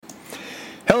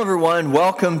Hello, everyone.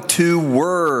 Welcome to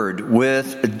Word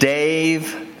with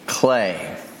Dave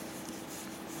Clay.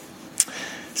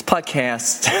 This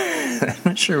podcast, I'm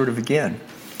not sure where to begin.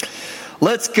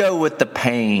 Let's go with the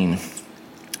pain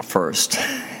first.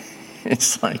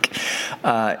 It's like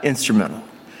instrumental.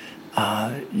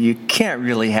 You can't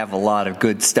really have a lot of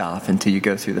good stuff until you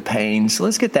go through the pain. So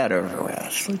let's get that over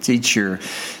with. Let's eat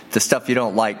the stuff you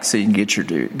don't like so you can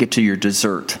get to your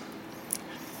dessert.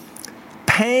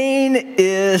 Pain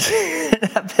is in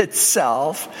and of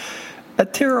itself a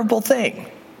terrible thing.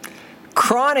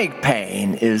 Chronic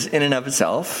pain is in and of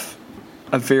itself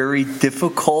makes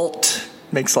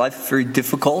life very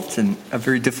difficult and a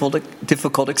very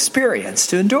difficult experience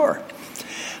to endure.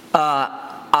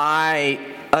 I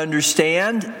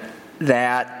understand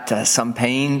that some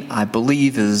pain, I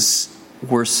believe, is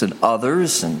worse than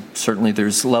others, and certainly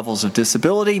there's levels of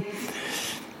disability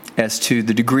as to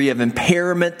the degree of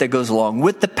impairment that goes along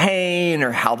with the pain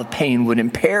or how the pain would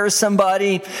impair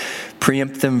somebody,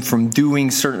 preempt them from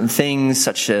doing certain things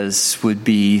such as would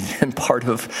be part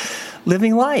of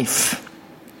living life.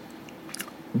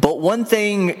 But one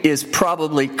thing is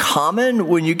probably common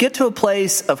when you get to a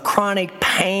place of chronic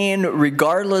pain,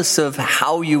 regardless of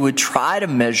how you would try to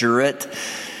measure it,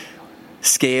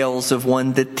 scales of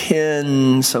 1 to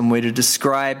 10, some way to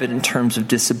describe it in terms of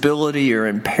disability or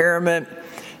impairment.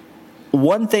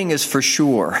 One thing is for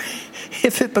sure,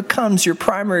 if it becomes your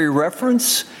primary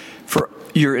reference for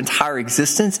your entire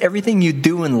existence, everything you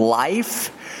do in life,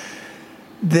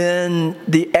 then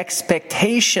the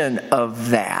expectation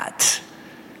of that,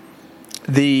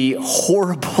 the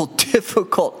horrible,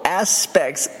 difficult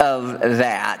aspects of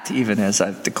that, even as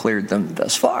I've declared them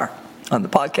thus far on the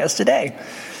podcast today,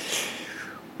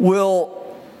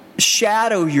 will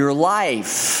shadow your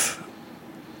life.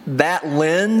 That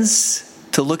lens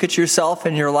to look at yourself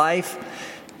and your life,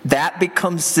 that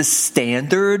becomes the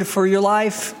standard for your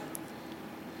life,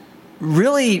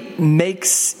 really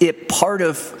makes it part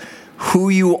of who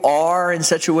you are in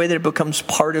such a way that it becomes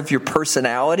part of your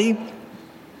personality,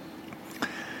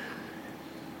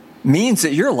 means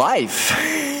that your life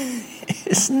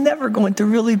is never going to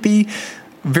really be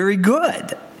very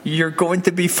good. You're going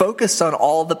to be focused on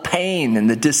all the pain and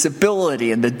the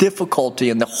disability and the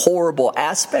difficulty and the horrible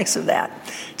aspects of that.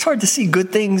 It's hard to see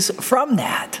good things from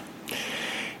that.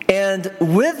 And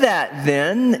with that,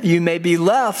 then, you may be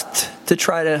left to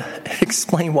try to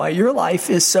explain why your life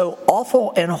is so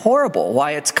awful and horrible,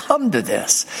 why it's come to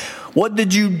this. What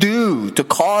did you do to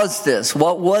cause this?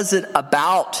 What was it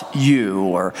about you?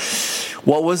 Or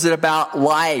what was it about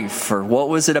life? Or what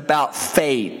was it about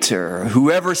fate? Or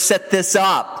whoever set this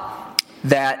up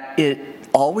that it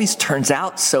always turns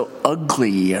out so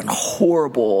ugly and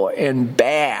horrible and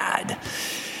bad?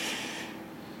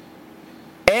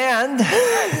 And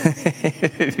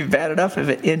it'd be bad enough if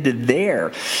it ended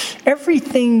there.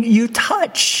 Everything you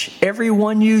touch,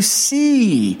 everyone you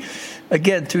see,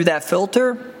 again, through that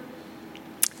filter,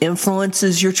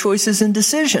 influences your choices and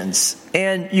decisions.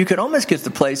 And you can almost get to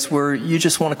the place where you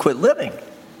just want to quit living.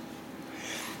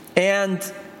 And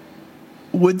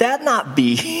would that not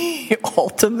be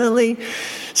ultimately,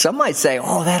 some might say,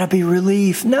 oh, that'll be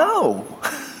relief. No.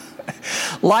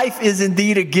 Life is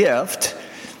indeed a gift.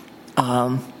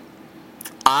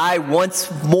 I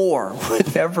once more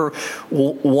would never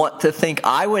want to think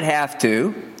I would have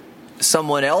to,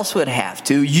 someone else would have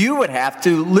to, you would have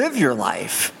to live your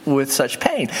life with such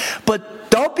pain.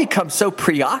 But don't become so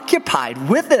preoccupied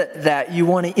with it that you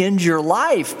want to end your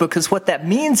life, because what that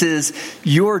means is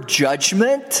your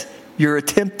judgment, your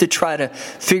attempt to try to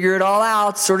figure it all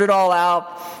out, sort it all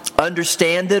out,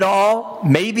 understand it all,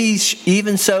 maybe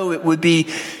even so it would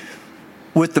be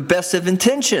with the best of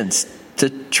intentions to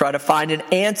try to find an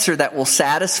answer that will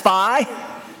satisfy,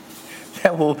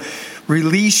 that will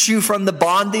release you from the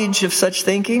bondage of such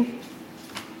thinking.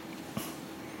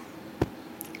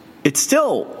 It's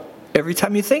still, every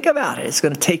time you think about it, it's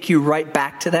going to take you right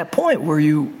back to that point where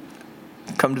you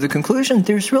come to the conclusion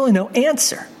there's really no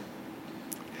answer.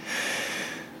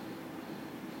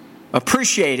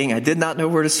 Appreciating, I did not know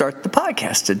where to start the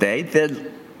podcast today,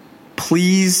 then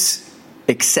please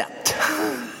accept.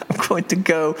 I'm going to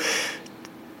go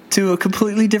to a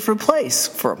completely different place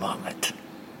for a moment.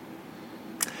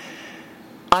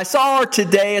 I saw her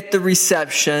today at the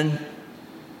reception,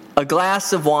 a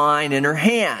glass of wine in her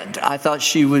hand. I thought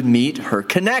she would meet her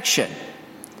connection.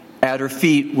 At her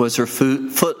feet was her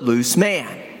footloose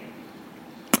man.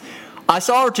 I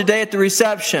saw her today at the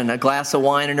reception, a glass of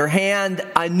wine in her hand.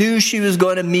 I knew she was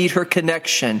going to meet her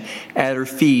connection. At her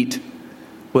feet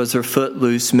was her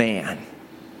footloose man.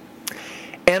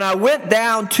 And I went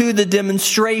down to the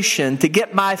demonstration to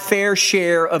get my fair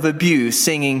share of abuse,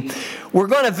 singing, "We're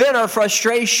going to vent our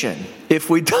frustration. If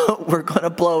we don't, we're going to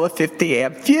blow a 50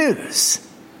 amp fuse.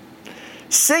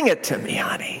 Sing it to me,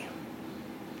 honey."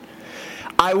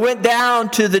 I went down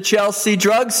to the Chelsea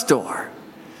drugstore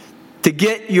to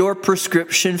get your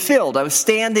prescription filled. I was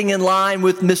standing in line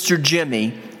with Mr.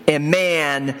 Jimmy, and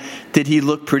man, did he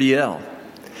look pretty ill.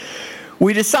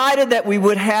 We decided that we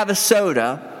would have a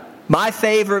soda, my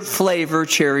favorite flavor,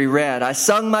 cherry red. I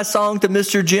sung my song to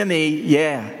Mr. Jimmy,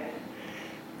 yeah.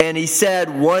 And he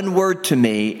said one word to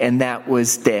me, and that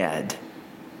was dead.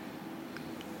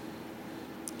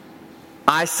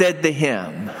 I said to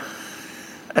him,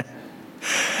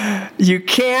 "You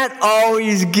can't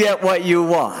always get what you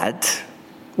want."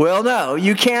 Well, no,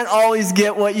 you can't always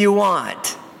get what you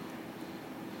want.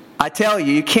 I tell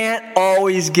you, you can't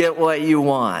always get what you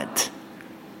want.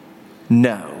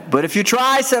 No. But if you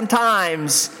try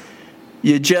sometimes,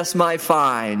 you just might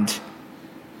find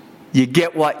you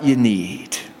get what you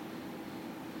need.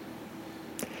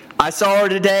 I saw her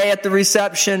today at the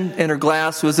reception, and her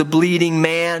glass was a bleeding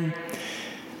man.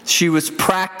 She was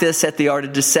practiced at the art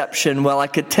of deception. Well, I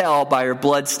could tell by her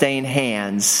blood-stained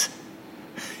hands.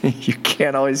 You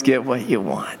can't always get what you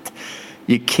want.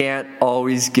 You can't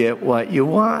always get what you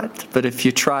want. But if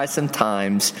you try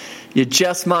sometimes, you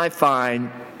just might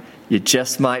find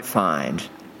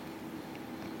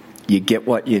you get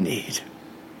what you need.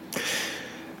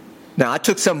 Now, I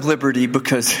took some liberty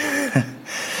because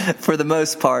for the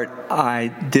most part, I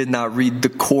did not read the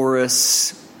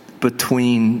chorus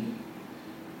between,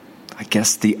 I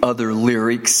guess, the other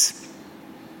lyrics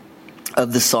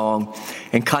of the song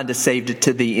and kind of saved it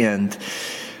to the end.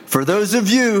 For those of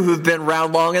you who've been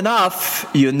around long enough,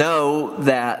 you know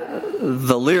that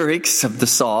the lyrics of the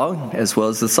song, as well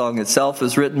as the song itself,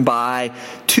 is written by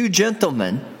two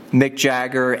gentlemen, Mick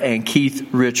Jagger and Keith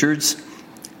Richards.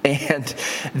 And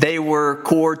they were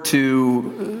core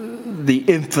to the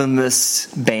infamous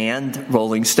band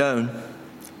Rolling Stone.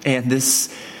 And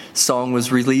this song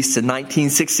was released in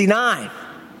 1969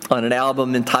 on an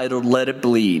album entitled Let It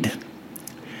Bleed.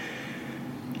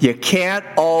 You can't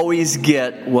always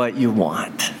get what you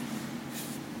want.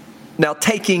 Now,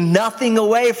 taking nothing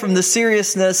away from the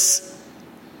seriousness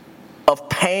of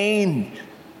pain,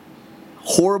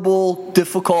 horrible,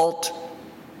 difficult,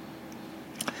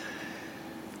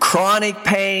 chronic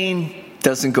pain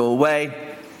doesn't go away.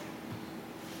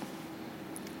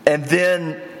 And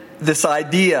then this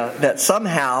idea that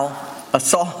somehow a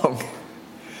song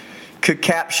could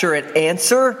capture an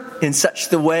answer in such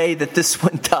the way that this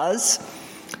one does.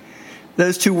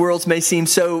 Those two worlds may seem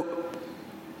so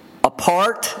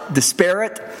apart,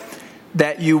 disparate,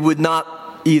 that you would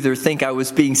not either think I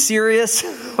was being serious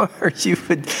or you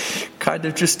would kind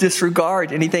of just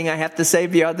disregard anything I have to say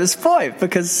beyond this point,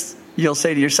 because you'll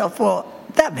say to yourself, well,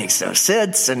 that makes no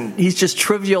sense and he's just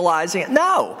trivializing it.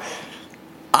 No,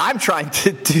 I'm trying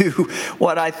to do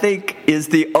what I think is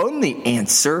the only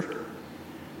answer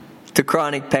to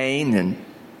chronic pain and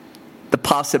the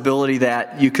possibility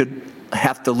that you could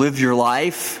have to live your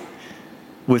life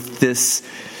with this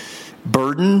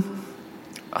burden,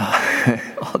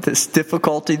 all this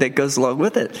difficulty that goes along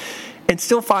with it, and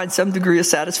still find some degree of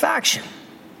satisfaction.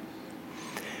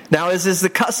 Now, as is the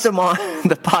custom on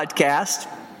the podcast,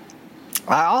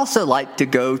 I also like to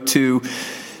go to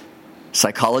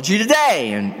Psychology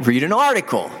Today and read an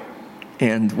article.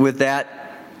 And with that,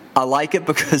 I like it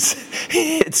because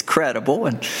it's credible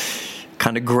and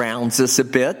kind of grounds us a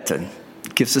bit and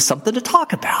gives us something to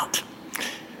talk about.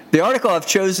 The article I've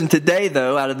chosen today,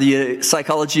 though, out of the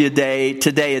Psychology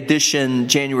Today edition,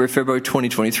 January, February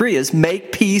 2023, is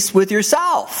Make Peace with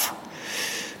Yourself.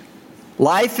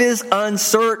 Life is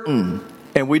uncertain,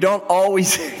 and we don't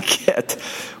always get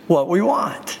what we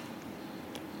want.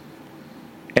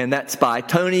 And that's by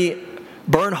Tony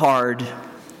Bernhard,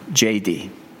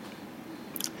 J.D.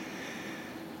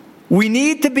 We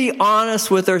need to be honest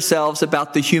with ourselves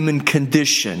about the human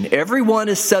condition. Everyone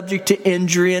is subject to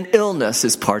injury and illness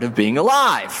as part of being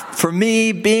alive. For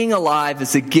me, being alive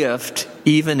is a gift,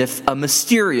 even if a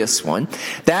mysterious one.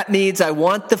 That means I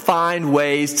want to find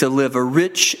ways to live a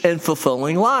rich and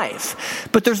fulfilling life.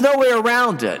 But there's no way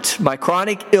around it. My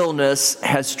chronic illness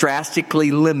has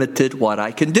drastically limited what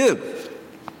I can do.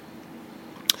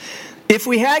 If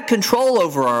we had control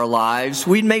over our lives,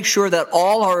 we'd make sure that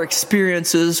all our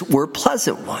experiences were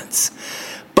pleasant ones.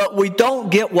 But we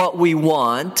don't get what we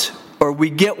want, or we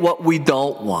get what we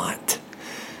don't want.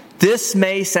 This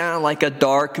may sound like a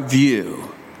dark view.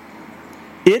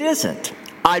 It isn't.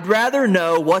 I'd rather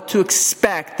know what to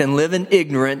expect than live in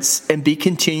ignorance and be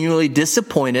continually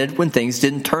disappointed when things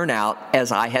didn't turn out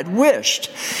as I had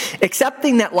wished.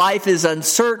 Accepting that life is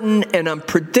uncertain and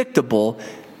unpredictable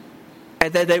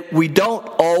and that we don't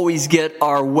always get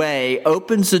our way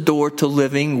opens the door to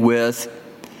living with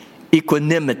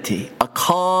equanimity, a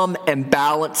calm and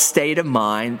balanced state of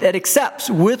mind that accepts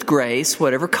with grace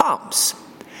whatever comes.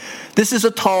 This is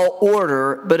a tall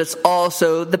order, but it's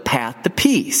also the path to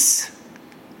peace.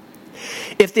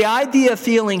 If the idea of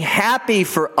feeling happy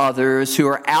for others who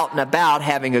are out and about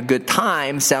having a good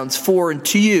time sounds foreign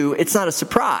to you, it's not a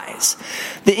surprise.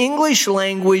 The English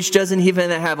language doesn't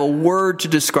even have a word to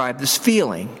describe this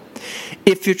feeling.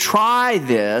 If you try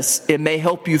this, it may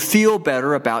help you feel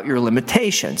better about your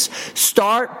limitations.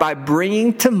 Start by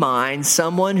bringing to mind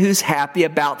someone who's happy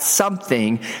about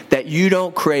something that you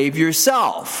don't crave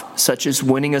yourself, such as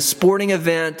winning a sporting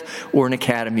event or an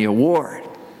Academy Award.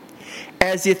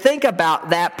 As you think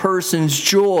about that person's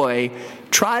joy,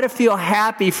 try to feel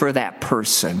happy for that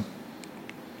person.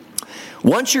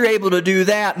 Once you're able to do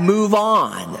that, move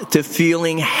on to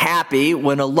feeling happy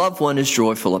when a loved one is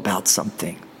joyful about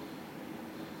something.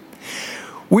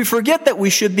 We forget that we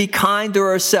should be kind to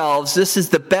ourselves. This is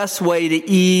the best way to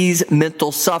ease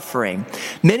mental suffering.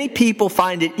 Many people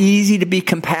find it easy to be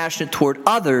compassionate toward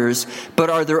others,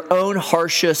 but are their own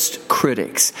harshest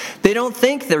critics. They don't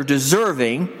think they're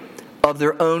deserving of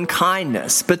their own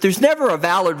kindness, but there's never a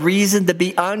valid reason to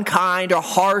be unkind or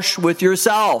harsh with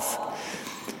yourself.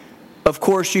 Of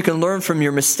course, you can learn from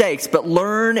your mistakes, but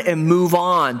learn and move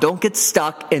on. Don't get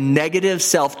stuck in negative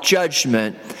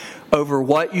self-judgment over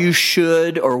what you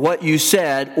should or what you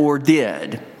said or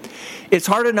did. It's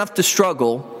hard enough to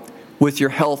struggle with your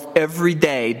health every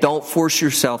day. Don't force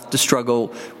yourself to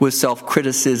struggle with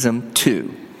self-criticism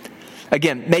too.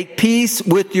 Again, make peace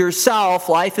with yourself.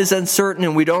 Life is uncertain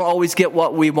and we don't always get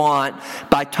what we want,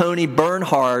 by Tony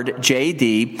Bernhard,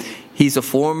 J.D. He's a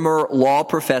former law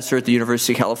professor at the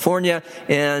University of California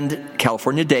and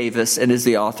California Davis, and is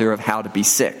the author of How to Be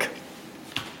Sick.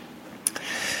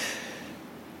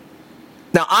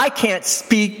 Now, I can't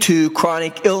speak to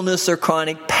chronic illness or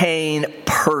chronic pain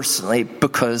personally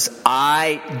because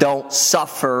I don't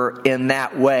suffer in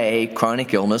that way,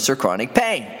 chronic illness or chronic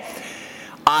pain.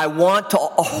 I want to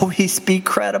always be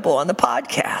credible on the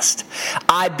podcast.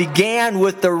 I began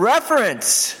with the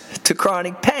reference to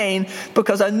chronic pain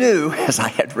because I knew, as I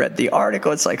had read the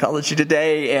article in Psychology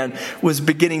Today and was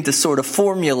beginning to sort of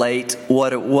formulate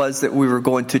what it was that we were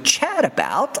going to chat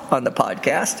about on the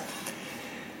podcast,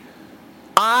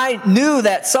 I knew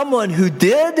that someone who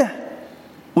did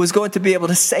was going to be able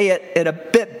to say it in a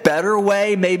bit better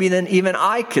way maybe than even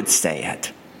I could say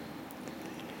it.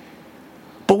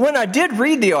 But when I did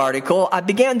read the article, I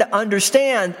began to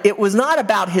understand it was not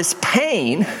about his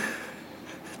pain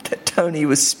that Tony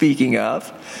was speaking of.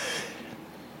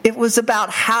 It was about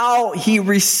how he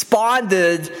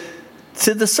responded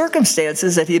to the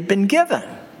circumstances that he had been given.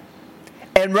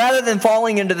 And rather than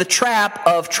falling into the trap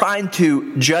of trying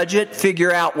to judge it,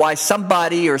 figure out why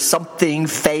somebody or something,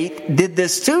 fate, did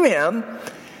this to him,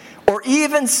 or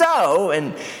even so,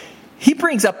 and he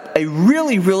brings up a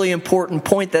really, really important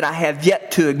point that I have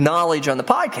yet to acknowledge on the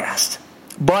podcast.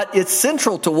 But it's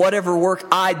central to whatever work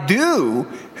I do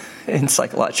in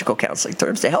psychological counseling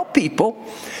terms to help people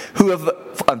who have,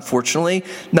 unfortunately,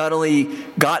 not only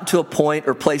gotten to a point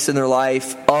or place in their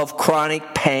life of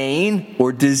chronic pain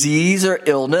or disease or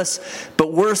illness,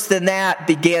 but worse than that,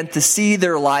 began to see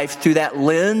their life through that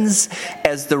lens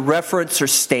as the reference or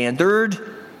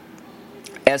standard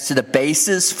as to the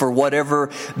basis for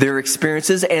whatever their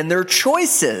experiences and their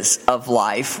choices of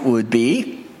life would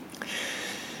be.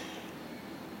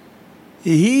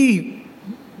 He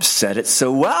said it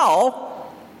so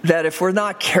well that if we're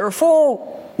not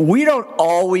careful, we don't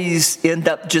always end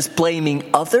up just blaming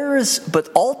others, but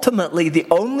ultimately the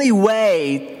only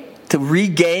way to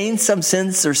regain some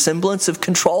sense or semblance of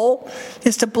control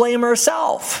is to blame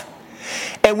ourselves.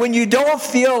 And when you don't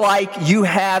feel like you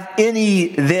have any,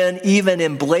 then even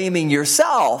in blaming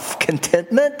yourself,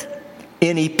 contentment,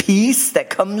 any peace that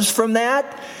comes from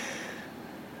that,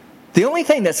 the only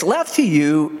thing that's left to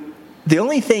you, the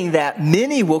only thing that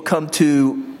many will come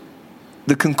to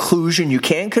the conclusion you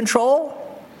can control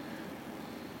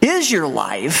is your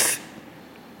life.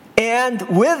 And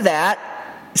with that,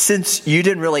 since you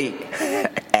didn't really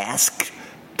ask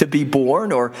to be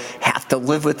born or have to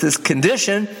live with this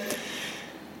condition,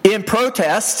 in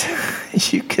protest,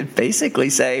 you could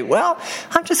basically say, well,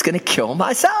 I'm just going to kill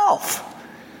myself.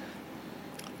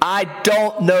 I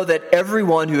don't know that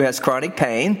everyone who has chronic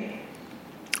pain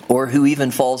or who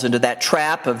even falls into that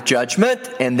trap of judgment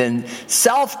and then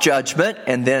self-judgment,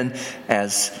 and then,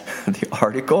 as the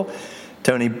article,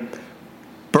 Tony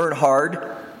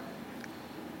Bernhard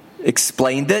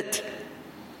explained it,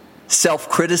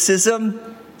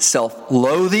 self-criticism,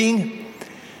 self-loathing.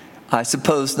 I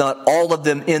suppose not all of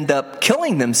them end up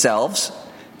killing themselves,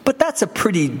 but that's a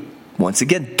pretty, once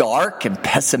again, dark and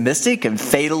pessimistic and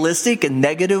fatalistic and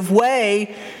negative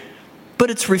way.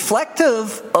 But it's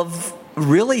reflective of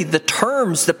really the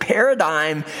terms, the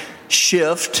paradigm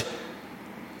shift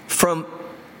from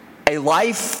a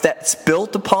life that's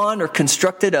built upon or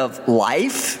constructed of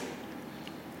life,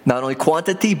 not only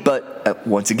quantity, but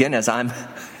once again, as I'm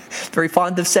very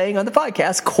fond of saying on the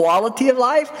podcast, quality of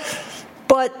life.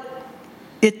 But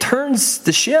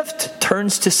the shift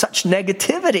turns to such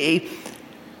negativity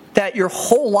that your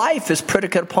whole life is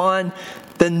predicated upon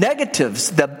the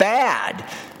negatives, the bad,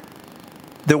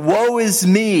 the woe is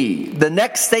me, the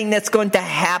next thing that's going to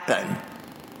happen.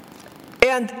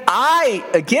 And I,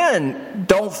 again,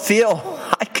 don't feel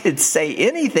I could say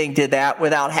anything to that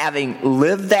without having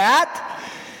lived that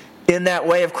in that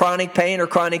way of chronic pain or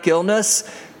chronic illness.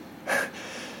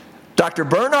 Dr.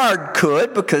 Bernhard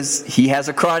could, because he has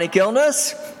a chronic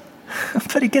illness,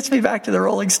 but he gets me back to the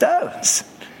Rolling Stones.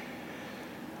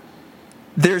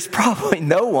 There's probably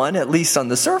no one, at least on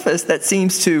the surface, that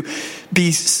seems to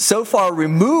be so far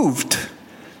removed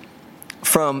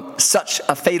from such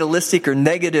a fatalistic or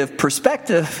negative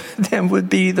perspective than would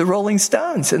be the Rolling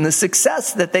Stones and the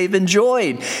success that they've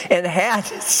enjoyed and had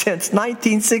since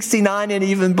 1969 and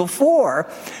even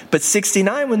before. But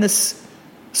 69, when this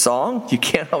song, "You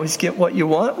Can't Always Get What You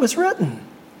Want," was written.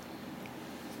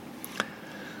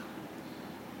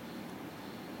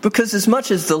 Because as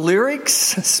much as the lyrics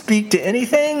speak to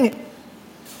anything,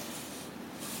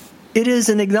 it is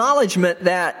an acknowledgement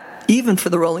that even for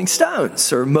the Rolling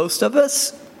Stones, or most of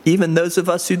us, even those of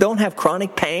us who don't have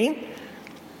chronic pain,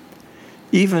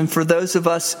 even for those of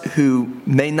us who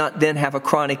may not then have a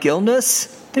chronic illness,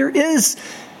 there is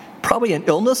probably an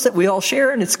illness that we all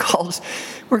share, and it's called,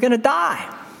 we're going to die.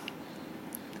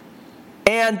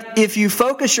 And if you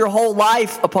focus your whole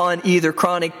life upon either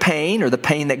chronic pain or the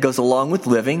pain that goes along with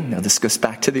living, now this goes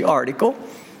back to the article,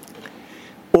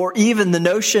 or even the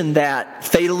notion that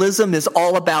fatalism is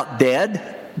all about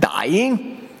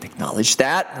dying, acknowledge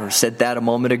that, or said that a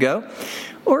moment ago,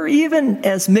 or even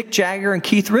as Mick Jagger and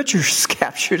Keith Richards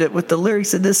captured it with the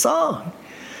lyrics of this song,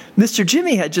 Mr.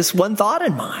 Jimmy had just one thought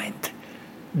in mind: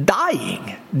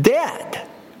 dying, dead.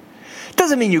 It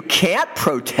doesn't mean you can't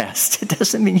protest. It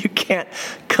doesn't mean you can't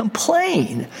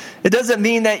complain. It doesn't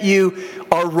mean that you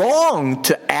are wrong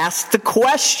to ask the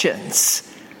questions.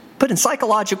 But in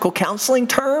psychological counseling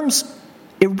terms,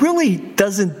 it really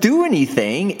doesn't do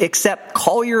anything except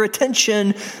call your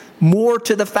attention more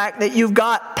to the fact that you've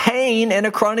got pain and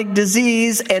a chronic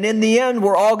disease, and in the end,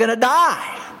 we're all going to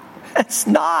die. That's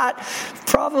not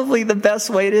probably the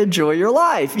best way to enjoy your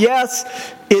life. Yes,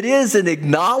 it is an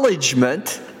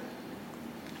acknowledgement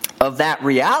of that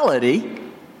reality.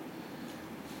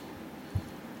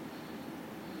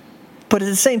 But at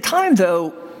the same time,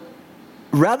 though,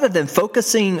 rather than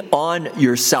focusing on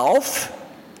yourself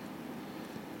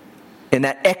in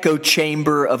that echo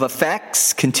chamber of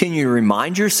effects, continue to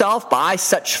remind yourself by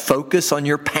such focus on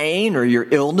your pain or your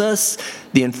illness,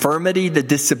 the infirmity, the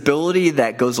disability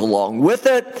that goes along with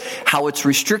it, how it's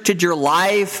restricted your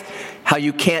life, how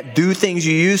you can't do things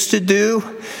you used to do.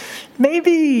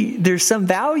 Maybe there's some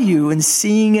value in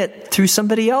seeing it through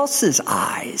somebody else's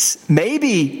eyes.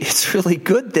 Maybe it's really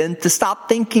good then to stop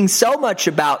thinking so much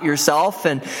about yourself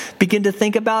and begin to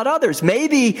think about others.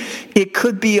 Maybe it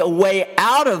could be a way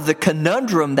out of the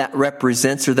conundrum that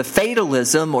represents, or the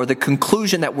fatalism, or the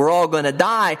conclusion that we're all going to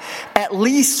die, at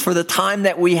least for the time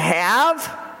that we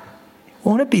have.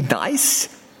 Won't it be nice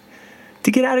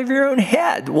to get out of your own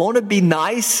head? Won't it be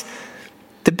nice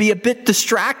to be a bit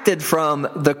distracted from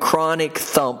the chronic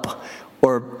thump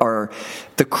or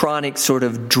the chronic sort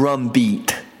of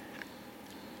drumbeat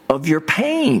of your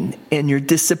pain and your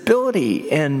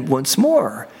disability, and once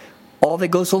more, all that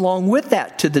goes along with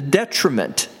that, to the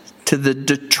detriment, to the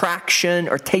detraction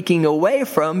or taking away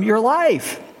from your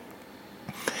life?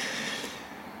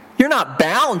 You're not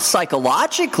bound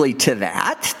psychologically to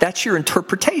that. That's your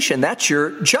interpretation. That's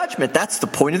your judgment. That's the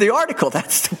point of the article.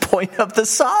 That's the point of the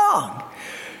song.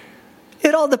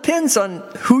 It all depends on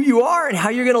who you are and how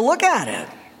you're going to look at it.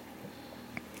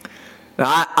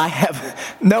 Now, I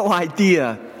have no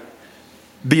idea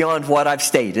beyond what I've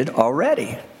stated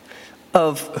already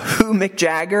of who Mick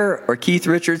Jagger or Keith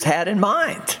Richards had in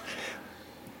mind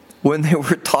when they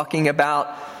were talking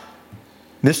about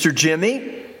Mr.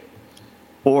 Jimmy,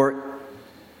 or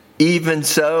even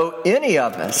so, any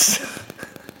of us.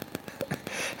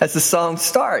 As the song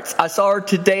starts, I saw her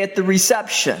today at the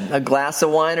reception, a glass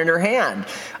of wine in her hand.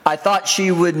 I thought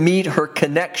she would meet her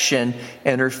connection,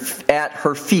 and at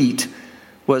her feet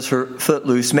was her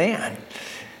footloose man.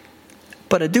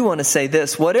 But I do want to say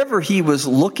this, whatever he was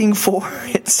looking for,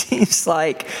 it seems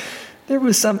like there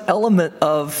was some element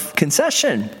of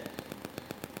concession.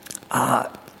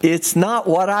 It's not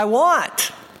what I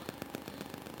want.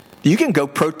 You can go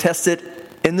protest it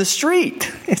in the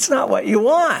street. It's not what you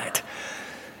want.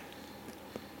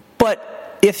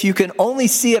 But if you can only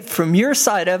see it from your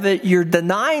side of it, you're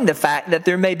denying the fact that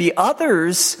there may be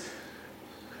others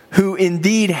who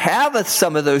indeed have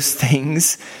some of those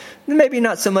things, maybe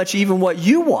not so much even what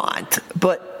you want,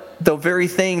 but the very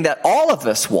thing that all of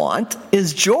us want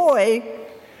is joy,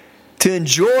 to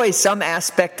enjoy some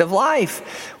aspect of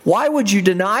life. Why would you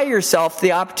deny yourself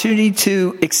the opportunity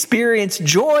to experience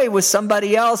joy with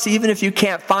somebody else, even if you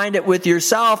can't find it with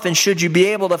yourself? And should you be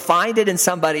able to find it in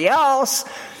somebody else,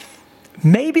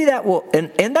 maybe that will,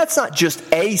 and that's not just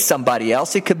somebody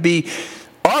else. It could be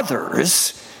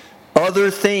others, other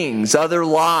things, other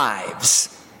lives.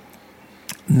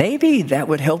 Maybe that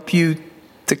would help you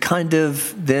to kind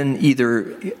of then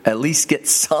either at least get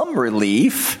some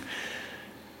relief,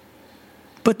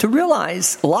 but to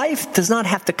realize life does not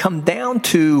have to come down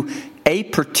to a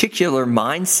particular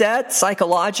mindset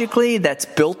psychologically that's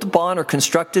built upon or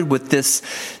constructed with this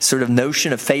sort of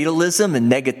notion of fatalism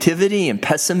and negativity and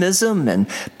pessimism and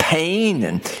pain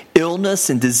and illness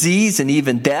and disease and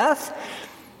even death.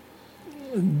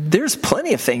 There's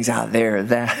plenty of things out there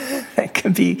that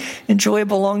can be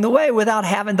enjoyable along the way without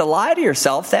having to lie to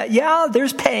yourself that, yeah,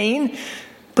 there's pain,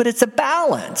 but it's a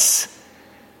balance.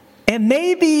 And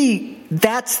maybe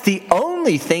that's the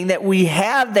only thing that we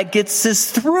have that gets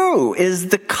us through, is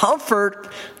the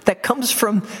comfort that comes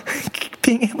from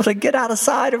being able to get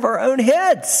outside of our own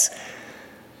heads,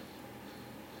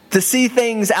 to see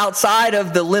things outside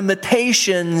of the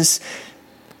limitations,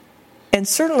 and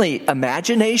certainly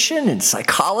imagination and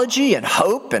psychology and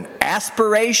hope and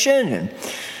aspiration and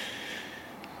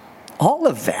all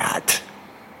of that.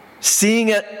 Seeing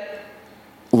it,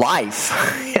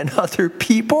 life and other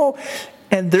people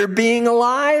and their being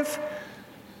alive,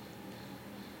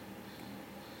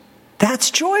 that's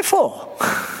joyful.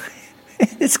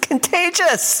 It's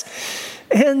contagious.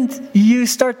 And you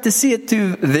start to see it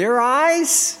through their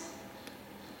eyes,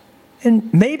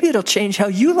 and maybe it'll change how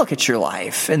you look at your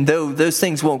life. And though those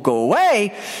things won't go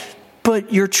away,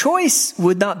 but your choice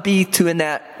would not be to, in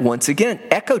that, once again,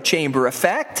 echo chamber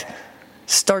effect,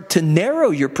 start to narrow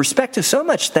your perspective so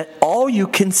much that all you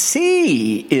can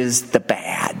see is the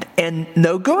bad and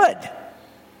no good.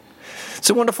 It's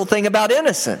a wonderful thing about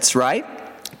innocence, right?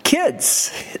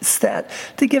 Kids, it's that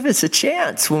they give us a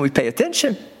chance when we pay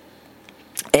attention.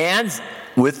 And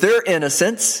with their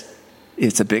innocence,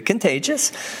 it's a bit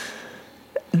contagious.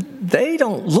 They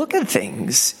don't look at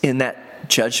things in that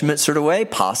judgment sort of way,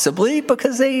 possibly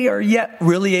because they are yet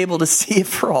really able to see it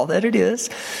for all that it is.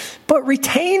 But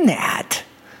retain that.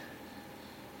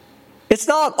 It's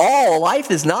not all.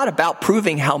 Life is not about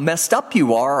proving how messed up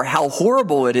you are, or how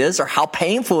horrible it is, or how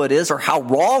painful it is, or how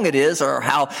wrong it is, or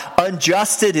how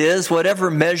unjust it is,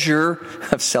 whatever measure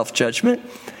of self-judgment.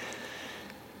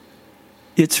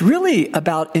 It's really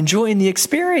about enjoying the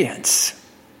experience.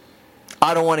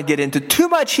 I don't want to get into too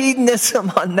much hedonism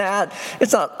on that.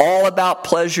 It's not all about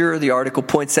pleasure. The article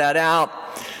points that out.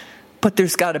 But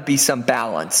there's got to be some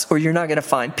balance, or you're not going to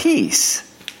find peace.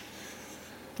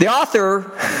 The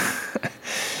author,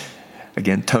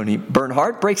 again, Tony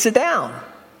Bernhardt, breaks it down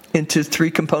into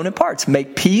 3 component parts.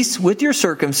 Make peace with your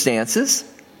circumstances.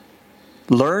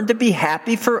 Learn to be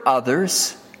happy for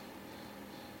others.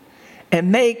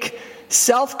 And make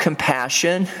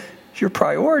self-compassion your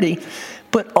priority.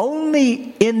 But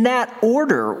only in that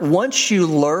order. Once you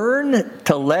learn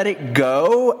to let it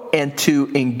go and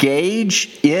to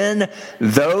engage in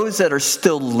those that are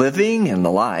still living, in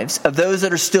the lives of those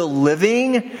that are still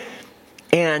living,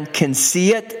 and can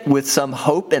see it with some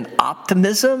hope and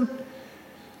optimism,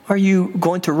 are you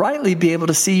going to rightly be able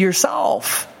to see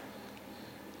yourself?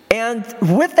 And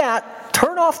with that,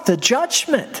 turn off the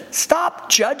judgment. Stop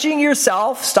judging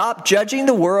yourself. Stop judging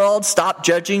the world. Stop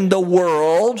judging the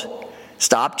world.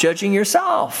 Stop judging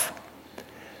yourself.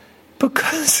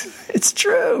 Because it's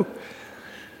true.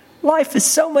 Life is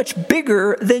so much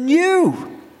bigger than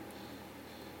you.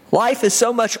 Life is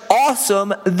so much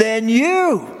awesome than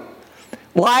you.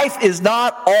 Life is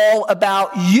not all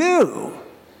about you.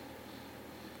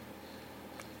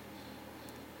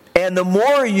 And the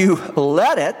more you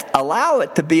allow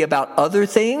it to be about other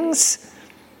things,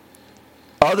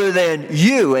 other than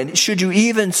you. And should you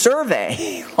even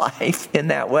survey life in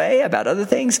that way about other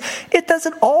things, it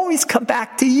doesn't always come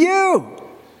back to you.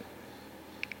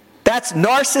 That's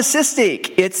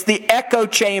narcissistic. It's the echo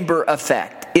chamber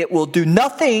effect. It will do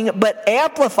nothing but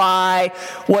amplify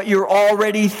what you're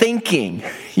already thinking.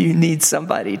 You need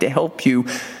somebody to help you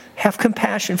have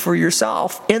compassion for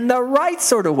yourself in the right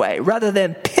sort of way, rather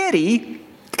than pity,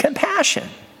 compassion.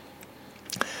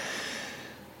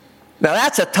 Now,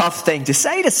 that's a tough thing to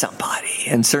say to somebody.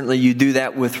 And certainly you do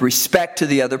that with respect to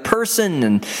the other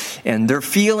person and their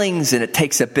feelings. And it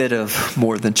takes a bit of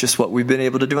more than just what we've been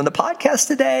able to do on the podcast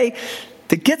today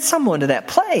to get someone to that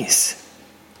place.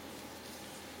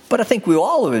 But I think we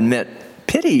all admit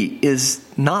pity is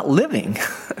not living.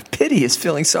 Pity is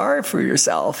feeling sorry for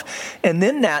yourself. And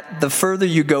then the further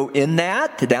you go in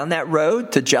down that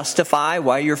road to justify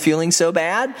why you're feeling so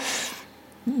bad,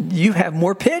 you have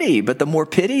more pity, but the more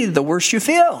pity, the worse you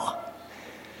feel.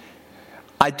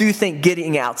 I do think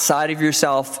getting outside of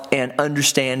yourself and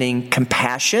understanding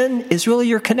compassion is really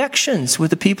your connections with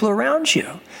the people around you.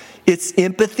 It's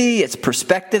empathy, it's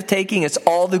perspective taking, it's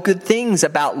all the good things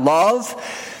about love.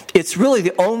 It's really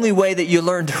the only way that you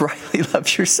learn to rightly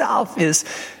love yourself is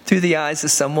through the eyes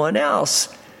of someone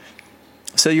else.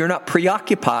 So you're not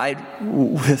preoccupied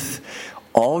with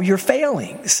all your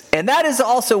failings. And that is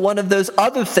also one of those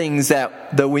other things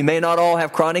that, though we may not all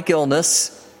have chronic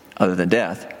illness, other than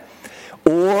death,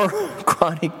 or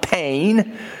chronic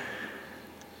pain,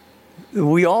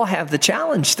 we all have the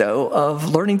challenge, though, of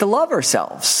learning to love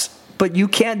ourselves. But you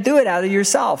can't do it out of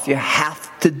yourself. You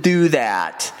have to do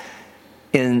that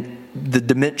in the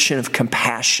dimension of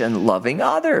compassion, loving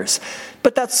others.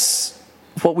 But that's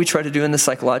what we try to do in the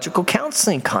psychological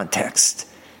counseling context,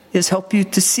 is help you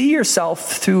to see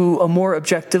yourself through a more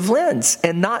objective lens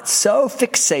and not so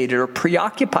fixated or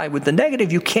preoccupied with the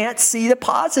negative you can't see the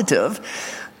positive.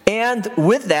 And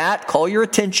with that, call your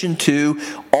attention to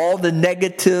all the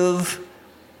negative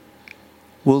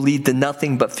will lead to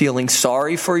nothing but feeling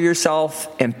sorry for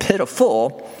yourself and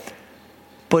pitiful.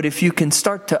 But if you can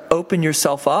start to open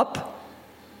yourself up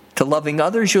to loving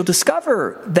others, you'll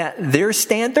discover that their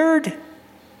standard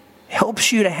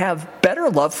helps you to have better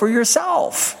love for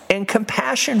yourself and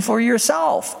compassion for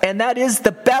yourself. And that is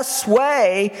the best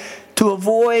way to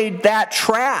avoid that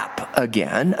trap,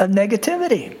 again, of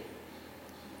negativity.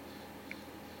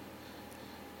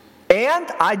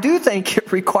 And I do think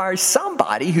it requires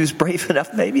somebody who's brave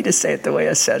enough maybe to say it the way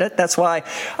I said it. That's why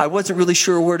I wasn't really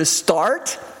sure where to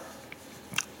start,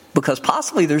 because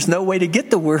possibly there's no way to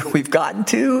get to where we've gotten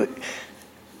to,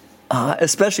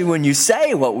 especially when you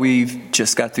say what we've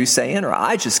just got through saying, or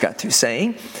I just got through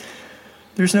saying.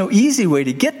 There's no easy way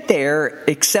to get there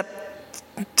except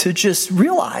to just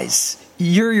realize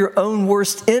you're your own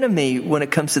worst enemy when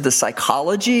it comes to the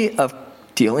psychology of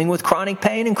dealing with chronic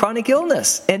pain and chronic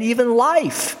illness and even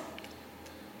life.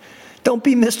 Don't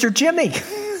be Mr. Jimmy.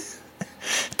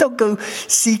 Don't go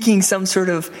seeking some sort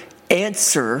of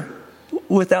answer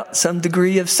without some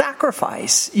degree of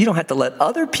sacrifice. You don't have to let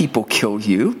other people kill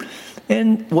you.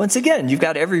 And once again, you've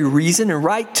got every reason and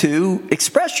right to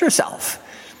express yourself.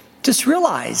 Just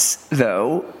realize,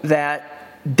 though,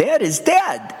 that dead is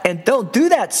dead. And don't do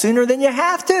that sooner than you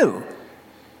have to.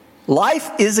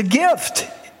 Life is a gift.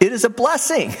 It is a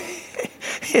blessing.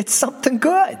 It's something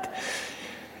good.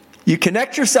 You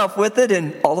connect yourself with it,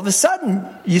 and all of a sudden,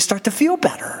 you start to feel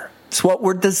better. It's what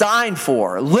we're designed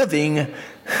for, living,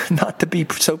 not to be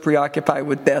so preoccupied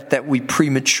with death that we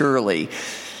prematurely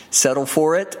settle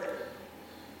for it,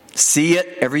 see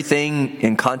it, everything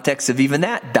in context of even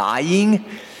that, dying,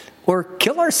 or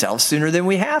kill ourselves sooner than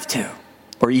we have to,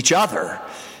 or each other,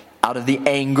 out of the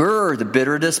anger or the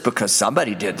bitterness because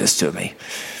somebody did this to me.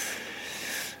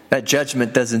 That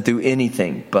judgment doesn't do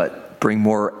anything but bring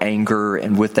more anger,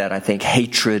 and with that, I think,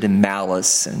 hatred and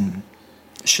malice, and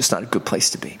it's just not a good place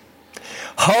to be.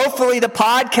 Hopefully, the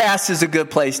podcast is a good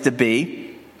place to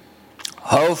be.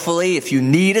 Hopefully, if you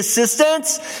need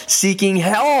assistance, seeking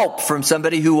help from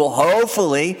somebody who will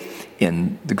hopefully,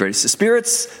 in the greatest of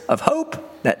spirits of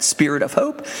hope, that spirit of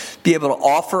hope, be able to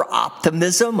offer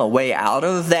optimism, a way out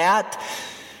of that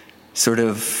sort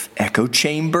of echo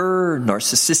chamber,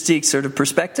 narcissistic sort of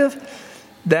perspective,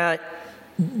 that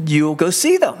you'll go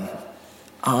see them.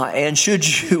 And should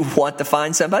you want to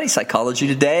find somebody, Psychology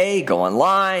Today, go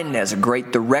online, has a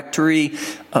great directory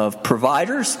of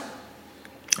providers.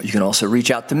 You can also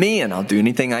reach out to me, and I'll do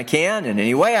anything I can in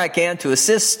any way I can to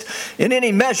assist in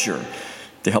any measure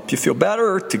to help you feel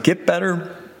better, to get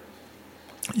better.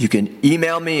 You can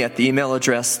email me at the email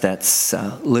address that's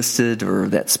listed, or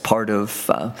that's part of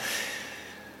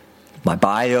my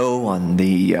bio on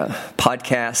the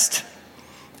podcast.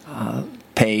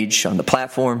 page on the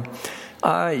platform.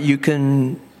 You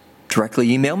can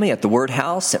directly email me at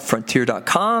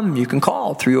thewordhouse@frontier.com. You can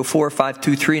call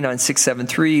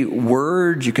 304-523-9673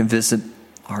 Word. You can visit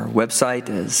our website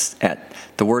at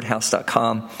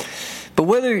thewordhouse.com. But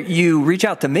whether you reach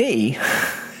out to me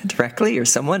directly or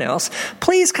someone else,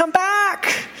 please come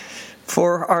back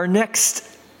for our next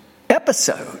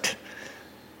episode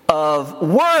of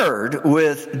Word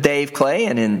with Dave Clay.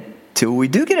 And until we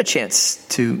do get a chance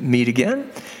to meet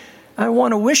again, I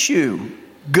want to wish you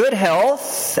good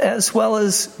health as well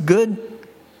as good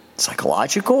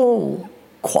psychological,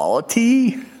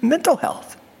 quality mental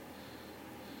health.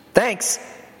 Thanks.